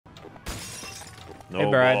No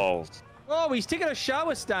balls. Oh, he's taking a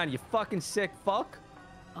shower, Stan, you fucking sick fuck.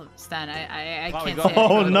 Oh, Stan, I can't God. say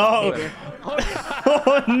Oh no!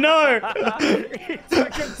 Oh no!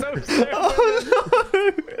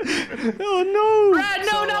 Oh no! Brad,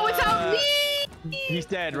 no, without me! He's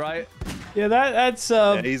dead, right? Yeah, that's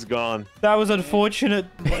Yeah, he's gone. that was unfortunate.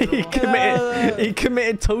 he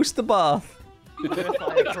committed toaster bath.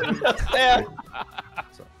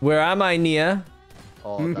 Where am I, Nia?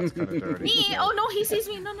 Oh, that's kind of dirty. Me? Oh no, he sees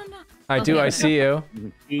me. No. I see you. I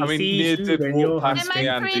mean, Nia did walk past Am I me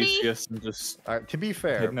and pretty? TDesius and just To be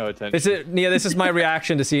fair, paid no attention. Nia, this is my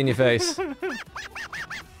reaction to seeing your face. Very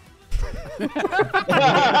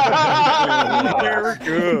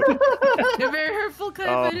good. You're very hurtful, Kaiffu.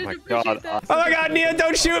 Oh I didn't my appreciate God. that. Oh my god, Nia,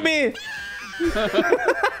 don't shoot me!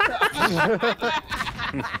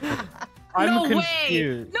 No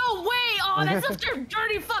way! No way! Oh, that's such a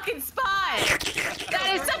dirty fucking spot! That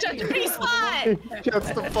is such a dirty spot! get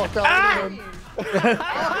the fuck out of here.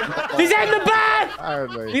 He's in the bath.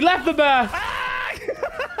 Hardly. He left the bath.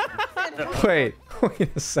 Wait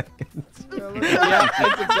a second. Yeah,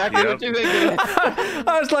 that's exactly what you're thinking.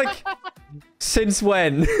 I was like, since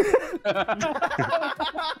when?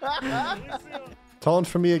 Taunt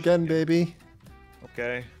for me again, baby.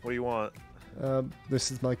 Okay, what do you want?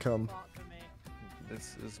 This is my cum.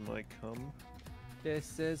 This is my cum.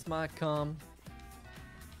 This is my cum.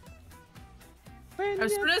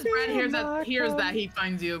 As soon as Brad hears that, he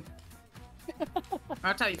finds you.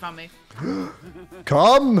 That's how you found me.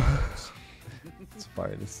 Come! It's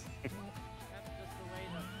finest.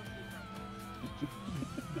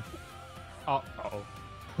 I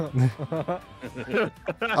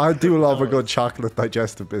do love a good chocolate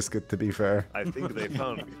digestive biscuit, to be fair. I think they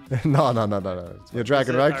found me. No. Yeah,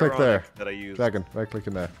 Dragon, right click there. That I used. Dragon, right click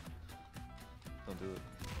in there. Don't do it.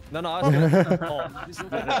 No, I was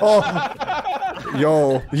gonna...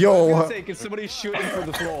 Oh! Yo! Can somebody shoot him from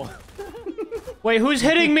the floor? Wait, who's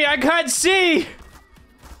hitting me? I can't see.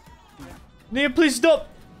 Nia, please stop.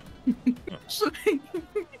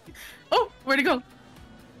 Oh, where'd he go?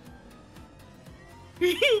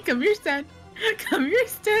 Come here, Stan. Come here,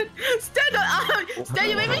 Stan. Stan, Stan,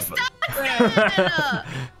 you made me stop.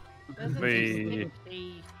 Me.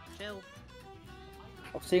 Chill.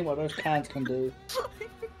 I've seen what those cans can do.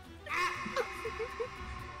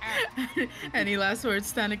 Any last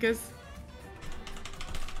words, Stanicus?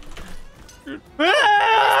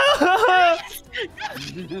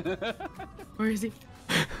 Where is he?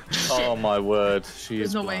 Oh my word, she There's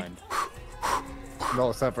is no way. blind. No,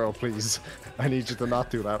 Severo, please. I need you to not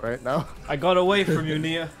do that right now. I got away from you,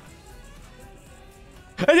 Nia.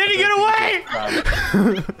 And then he get away!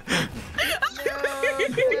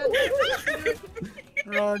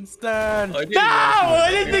 Run, Stan! No! I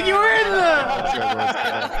didn't think you were in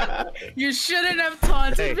there! You shouldn't have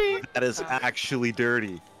taunted me. That is actually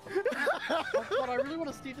dirty. But I really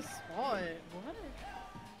want to see the spot. What?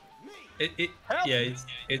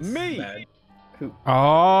 It's Me! bad.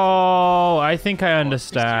 Oh, I think I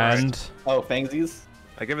understand. Oh, Fangsies?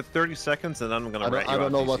 I give it 30 seconds and then I'm gonna rat you I don't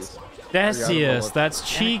out, know TDesius. what's... Decius, that's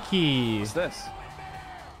cheeky. What's this?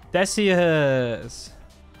 Decius.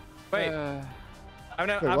 Wait.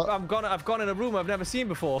 I've gone in a room I've never seen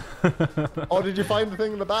before. Oh, did you find the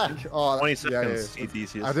thing in the back? Oh, 20 yeah. seconds,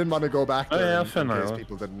 TDesius. I didn't want to go back there yeah, in fair case enough.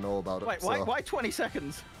 people didn't know about it. Wait, so. why 20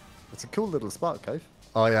 seconds? It's a cool little spot, Kaif.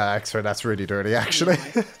 Oh yeah, X-ray, that's really dirty, actually.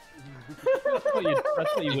 That's what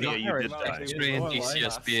you would Yeah, you did die. X-ray and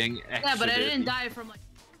TCS being extra Yeah, but I dirty. didn't die from like.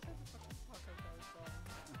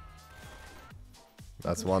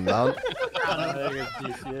 That's one down.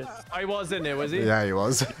 I was in there, was he? Yeah, he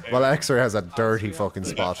was. Well, X-ray has a dirty fucking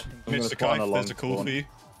spot. Mr. Kaif, there's a call for you.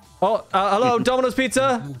 Oh, hello, Domino's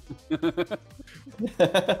Pizza.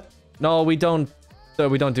 No, we don't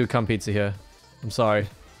do cum pizza here. I'm sorry.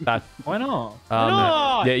 That. Why not?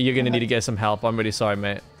 Yeah, you're gonna need to get some help. I'm really sorry,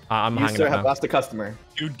 mate. I'm You hanging sir out have now. lost a customer.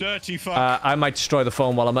 You dirty fuck. I might destroy the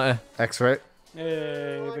phone while I'm at it. X-ray.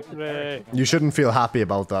 Hey, victory. You shouldn't feel happy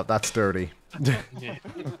about that. That's dirty. I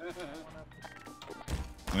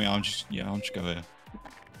mean, I'll just go here.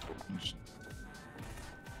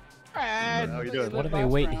 How you doing? What if I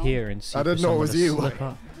wait here and see? I didn't for know it was someone to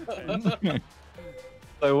you. slip up?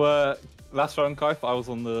 So, last round, Kaif, I was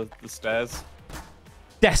on the stairs.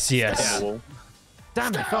 Decius. On the wall.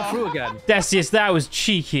 Damn, I fell through again. Decius, that was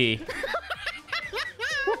cheeky.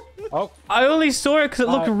 Oh. I only saw it because it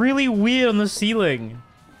looked really weird on the ceiling.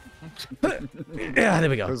 Yeah, there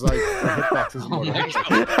we go. There's like hitboxes.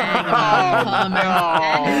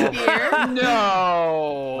 No.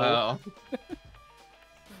 No.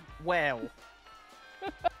 Well.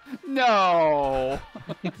 No.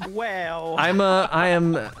 Well. I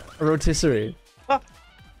am a rotisserie.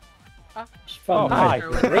 Oh, hi.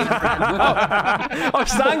 Oh,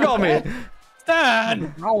 Stan got me.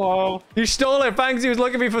 Stan! Hello. You stole it. Fangsy was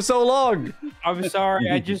looking at me for so long. I'm sorry.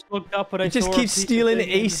 I just looked up and I You just saw a keep piece of stealing thing.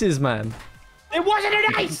 aces, man. It wasn't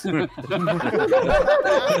an ace!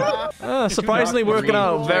 Surprisingly working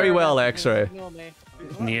out very well, X-Ray.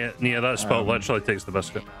 Nia, that spot literally takes the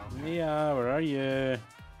biscuit. Nia, where are you?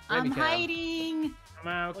 I'm hiding. Come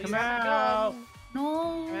out, come out.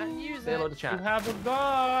 No. Say hello to You chat. have a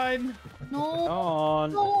gun. No.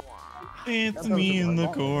 On. No. It's me in the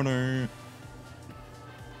corner.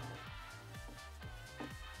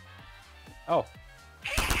 Oh.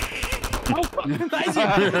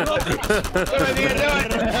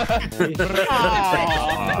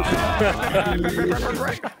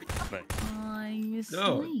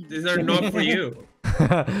 No, these are not for you.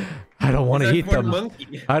 I don't want to eat them.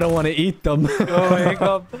 Monkey. I don't want to eat them. Oh,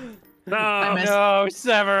 hiccup. I missed. No,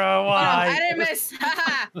 Severo, I why? didn't miss.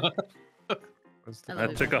 I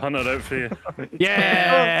took a hunter out for you.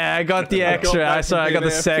 Yeah, I got the extra. I got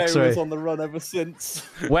the sex ray. on the run ever since.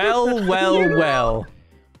 Well, well, well.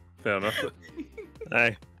 Fair enough.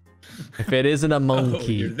 Hey. If it isn't a Oh,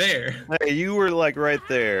 monkey. you're there. Hey, you were like right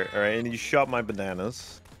there, all right, and you shot my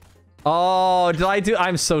bananas. Oh, did I do?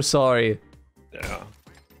 I'm so sorry. Yeah.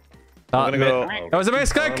 That I'm gonna go. That was a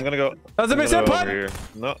misclick. I'm gonna go. That was a I'm gonna go over misinput. here.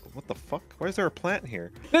 No, what the fuck? Why is there a plant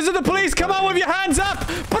here? This is the police. Come on with your hands up.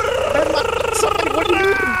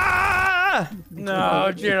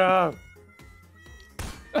 No, Gino.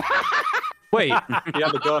 Wait, You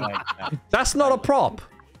have a gun. that's not a prop.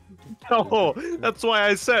 Oh, that's why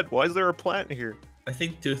I said. Why is there a plant here? I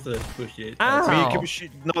think Toothless pushed it. Ow. I mean, you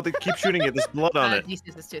keep no, they keep shooting it. There's blood on it. This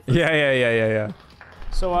is too. Yeah.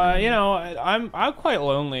 So, you know, I'm quite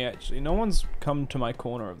lonely actually. No one's come to my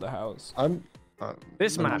corner of the house. I'm.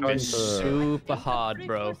 This I'm map trying is to- super hard,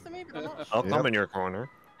 bro. I'll come in your corner.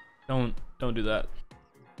 Don't do that.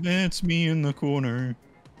 It's me in the corner.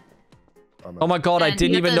 Oh my god, I And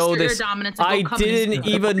didn't you have even to know assert your this. dominance and I go come in his didn't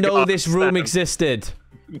corner. even know this room existed.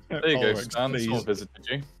 There you go, Stan. Someone visited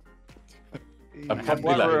you. I'm happy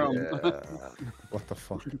Yeah. What the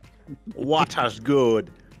fuck? What has good?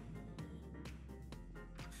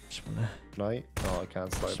 Just wanna- Night? Oh, I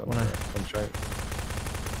can't slide on wanna- there. I'm trying.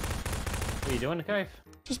 What are you doing, Kaif?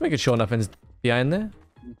 Just making sure nothing's behind there.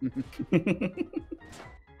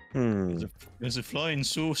 There's a flying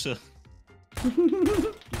saucer.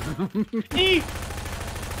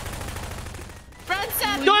 Fred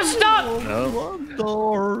said. Don't stop!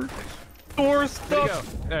 Door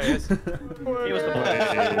stuff. There he is. He was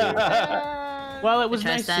the Well, it was Good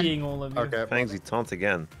try, nice Stan. seeing all of you. Okay. Fangsy taunt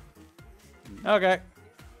again. Okay.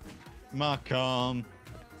 Macam.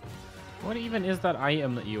 What even is that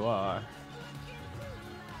item that you are?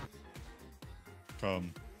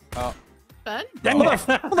 From. Fun. What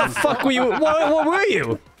the fuck were you? What were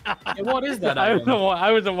you? What is that I item? don't know.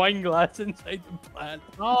 I was a wine glass inside the plant.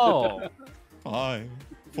 Oh. 5,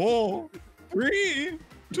 4, 3,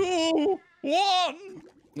 2, 1.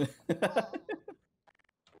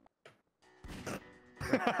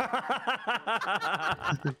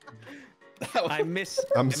 I miss.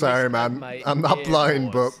 I'm sorry, man. I'm not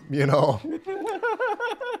blind, but you know,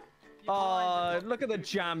 Oh, look at the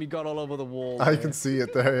jam you got all over the wall. I can see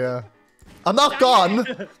it there. Yeah. I'm not gone.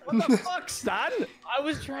 What the fuck, Stan? I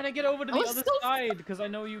was trying to get over to the Oh, other so- side because I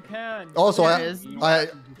know you can. Also, There it is.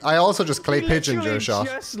 I also just clay You pigeoned your literally shot.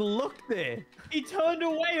 Just looked there. He turned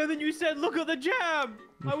away and then you said, "Look at the jam."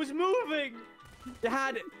 I was moving. You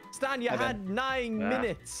had Stan. You had 9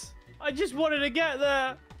 minutes. I just wanted to get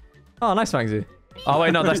there. Oh, nice, Fangsy. Oh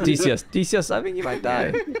wait, no, that's Decius. Decius, I think you might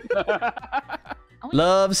die.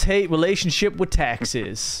 Loves hate relationship with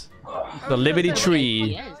taxes. The Liberty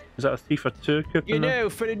Tree. Yes. Is that a thief or two cooking You there? know,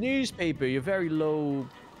 for the newspaper, you're very low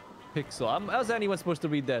pixel. How's anyone supposed to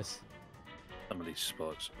read this? Some of these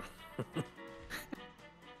spots.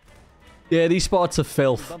 Yeah, these spots are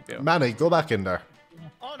filth. Manny, go back in there.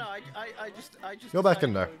 Oh no, I just. Go back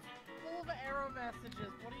in there. Full of error messages.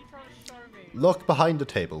 What are you trying to show me? Look behind the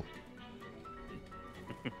table.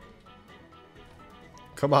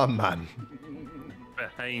 Come on, man.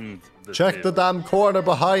 Behind the Check the table. damn corner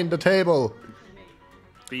behind the table.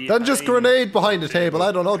 Then just Behind grenade behind the table.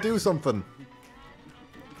 I don't know. Do something.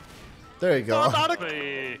 There you go.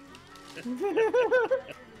 Hey.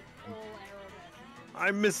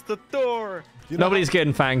 I missed the door. Nobody's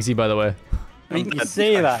getting Fangsy, by the way. I mean, you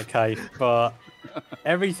say that, Kai, but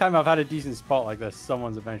every time I've had a decent spot like this,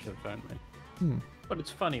 someone's eventually found me. But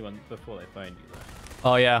it's funny when before they find you. Though.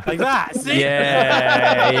 Oh yeah. Like that. See?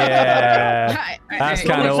 Yeah, yeah. That's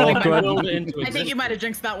kind of awkward. I think you might have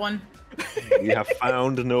jinxed that one. We have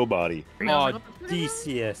found nobody. Oh,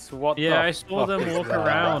 TDesius, what the Yeah, I saw fuck them is walk that?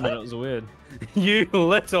 around and it was weird. You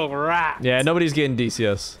little rat. Yeah, nobody's getting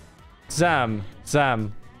DCS. Sam,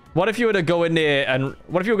 what if you were to go in there and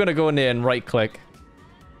what if you were gonna go in there and right click?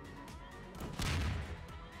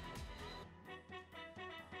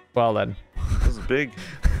 Well then. This is big.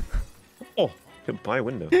 Oh, could buy a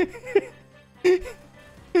window. Oh,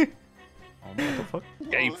 what the fuck?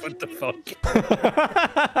 Hey, what the fuck?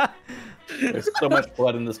 There's so much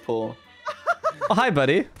blood in this pool. Oh, hi,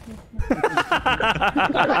 buddy.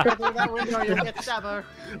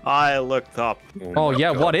 I looked up. Oh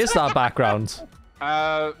yeah, what is that background?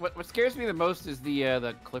 What scares me the most is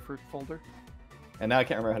the Clifford folder. And now I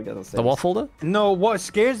can't remember how to get those things. The what folder? No, what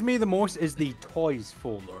scares me the most is the toys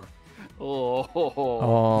folder. Oh.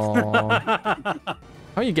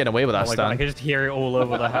 How are you getting away with that, Oh my God, I Stan? can just hear it all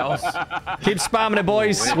over the house. Keep spamming it,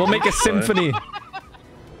 boys. We'll make a symphony.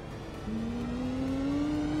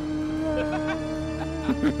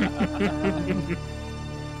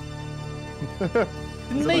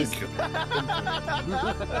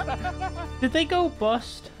 Did they go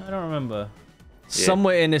bust? I don't remember.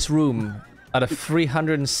 Somewhere in this room, at a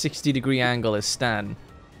 360-degree angle, is Stan.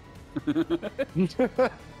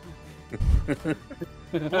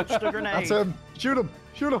 That's him. Shoot him.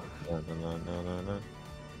 Shoot him. No.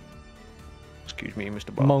 Excuse me,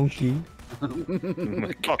 Mr. Box. Monkey.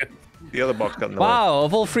 Fuck. The other box got in the way. Wow,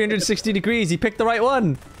 of all 360 degrees, he picked the right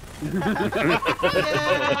one. They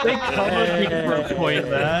covered me for a point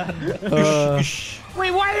there.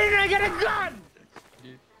 Wait, why didn't I get a gun?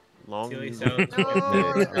 Long. Who is that?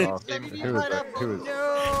 Who is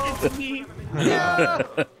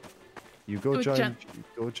it? You go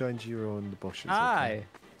join Giro in the bushes. Okay? Hi.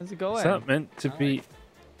 How's it going? Is that meant to be?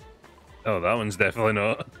 Oh, that one's definitely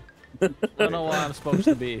not. I don't know what I'm supposed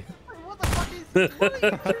to be. Oh,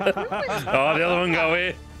 the other one got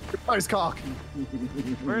away. Nice cock.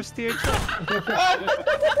 Where's the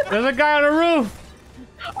There's a guy on the roof.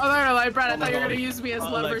 Oh, there, like, Brad, I thought you were gonna use me as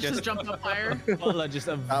leverage to jump up higher. Butler just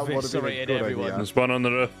eviscerated everyone. There's one on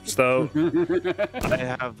the roof still. I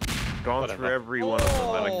have gone through every one of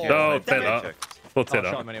them. And I can't No, find take any that. checks. We'll take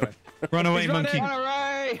Shot that. him anyway. Run away, He's monkey.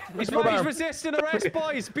 running. He's resisting arrest,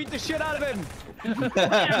 boys. Beat the shit out of him.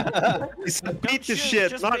 He said beat the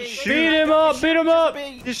shit, not Beat shoot. him up! Beat him up!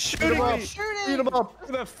 Just shoot him up. Beat him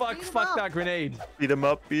up. Fuck that grenade. Beat him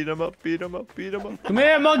up, beat him up, beat him up, beat him up. Come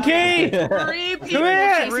here, monkey! 3 people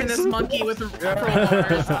here. chasing this monkey with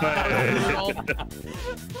crowbars.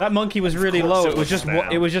 That monkey was really low. It was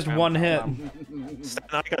just one hit.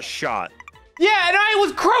 I got shot. Yeah, and I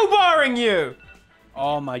was crowbarring you.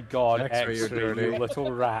 Oh my God, X-ray, you're X-ray, dirty. you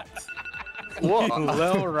little rat. What? You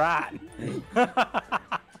little rat.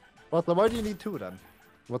 Butler, why do you need two then?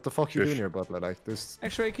 What the fuck you doing here, Butler? Like this,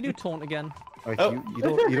 X-ray, can you taunt again? like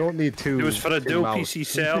you don't need two. It was for a dual mouse. PC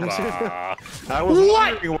server. I was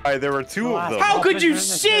wondering why there were two of them. How could you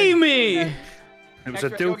see me? It was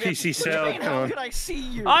a dual PC server. How could I see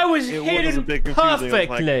you? I was It was a hidden bit confusing. I was like,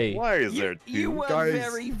 perfectly. why is there two? You were Guys.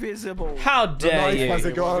 very visible. How dare you? How's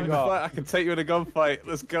it going? I can take you in a gunfight.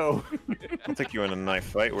 Let's go. I'll take you in a knife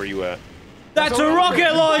fight. Where you at? That's a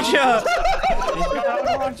rocket launcher!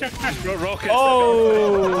 Got rockets.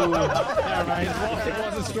 Oh! It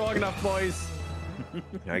wasn't strong enough, boys.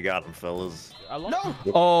 I got him, fellas. No.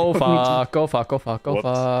 Oh fuck! Oh fuck! Oh fuck! Oh Whoops.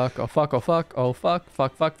 fuck! Oh fuck! Oh fuck! Oh fuck!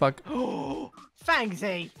 Fuck! Fuck! Fuck!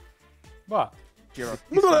 Fangsy. What?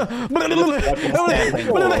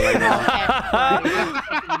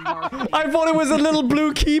 I thought it was a little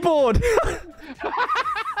blue keyboard.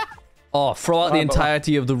 Oh, throw out the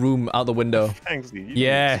entirety of the room out the window. Thanks, you-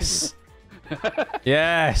 Yes.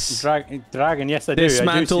 Yes. Dragon, yes I do.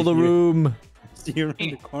 Dismantle the room. See you around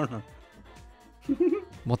the corner.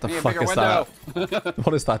 What the Need a fuck bigger is that?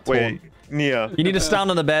 What is that? Wait, Taunt? Nia, You need to stand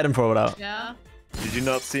on the bed and throw it out. Yeah. did you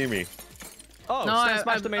not see me? Oh, No,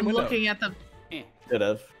 I'm looking at the. Should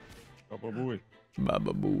have. Baba booey.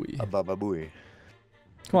 Baba booey.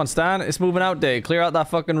 Come on, Stan. It's moving out day. Clear out that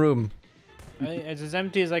fucking room. It's as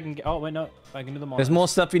empty as I can get. Oh, wait, no. I can do the There's more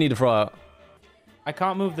stuff you need to throw out. I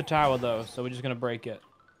can't move the tower, though, so we're just going to break it.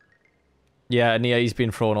 Yeah, Nia, he's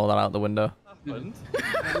been throwing all that out the window. There's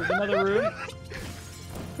another room.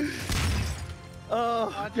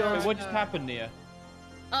 Oh, Wait, what just happened, Nia?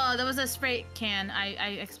 Oh, there was a spray can.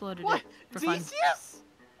 I exploded it for fun. TDesius.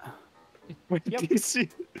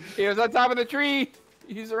 He was on top of the tree.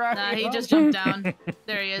 He's around. Nah, he just jumped down.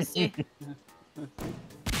 There he is. See?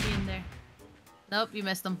 See in there. Nope, you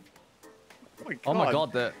missed him. Oh my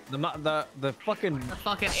god, the fucking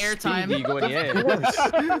airtime. speed you go in the air.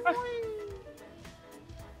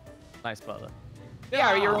 Nice, brother.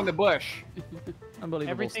 Yeah, you're in the bush.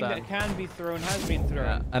 Unbelievable. Everything Stan. that can be thrown has been thrown.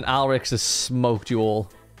 Yeah, and Alrix has smoked you all.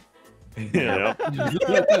 Yeah.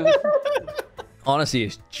 Honestly,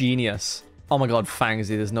 it's genius. Oh my god, Fangsy,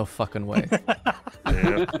 there's no fucking way.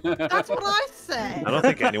 Yeah. That's what I said. I don't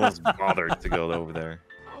think anyone's bothered to go over there.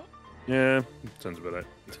 Yeah, sounds about right.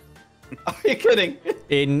 Are you kidding?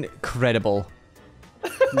 Incredible.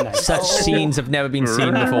 Nice. Such scenes have never been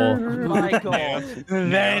seen before. Oh my god.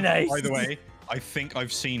 Very nice. By the way, I think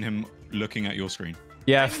I've seen him looking at your screen.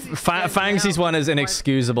 Yeah, Fangsy's one is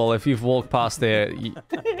inexcusable. If you've walked past there,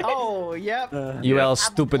 Oh, yep. you el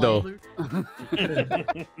stupido.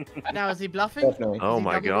 Now is he bluffing? Oh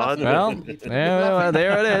my god. Well, yeah,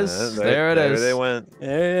 there it is. There it is. There they went.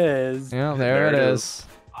 There it is. Yeah, there it is.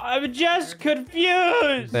 I'm just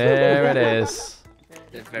confused. There it is.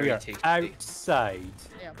 They're We very are tasty. outside.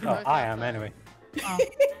 Yeah, Oh, I am anyway.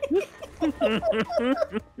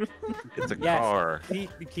 It's a Yes. car.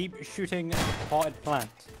 Keep shooting potted plant.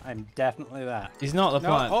 I'm definitely that. He's not the No,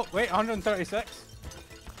 plant. oh, wait, 136.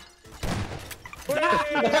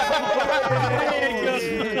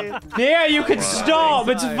 Yeah, you can stop.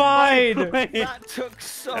 It's fine. That took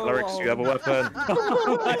so Alrix, long. you have a weapon.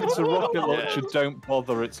 It's a rocket launcher. Don't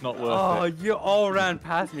bother. It's not worth Oh, it. you all ran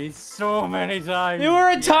past me so many times. You were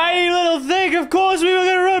a tiny little thing. Of course we were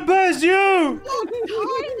gonna run past you.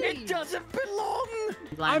 It doesn't belong.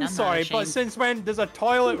 I'm sorry, but since when does a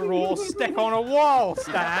toilet roll stick on a wall,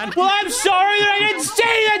 Stan? Well, I'm sorry that I didn't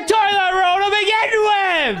see the toilet roll to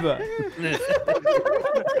begin with.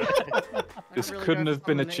 This couldn't have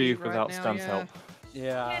been achieved without Stan's help.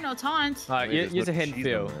 Yeah, Yeah. no taunt. Alright, There's here's no a hint cheese for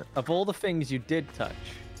you. on it. Of all the things you did touch,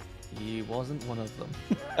 he wasn't one of them.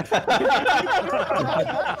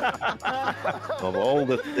 Of all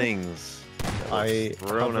the things I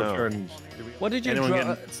thrown have out. returned. What did you Anyone draw?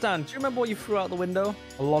 getting- Stan, do you remember what you threw out the window?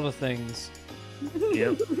 A lot of things.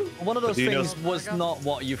 Yep. One of those do you know- things was not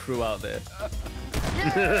what you threw out there.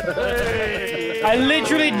 I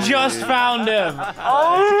literally just found him.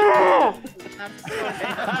 Oh!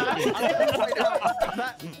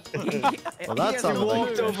 Well, that You sounded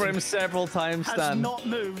walked like over him several times, Stan.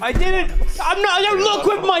 I didn't. I don't look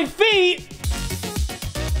with my feet.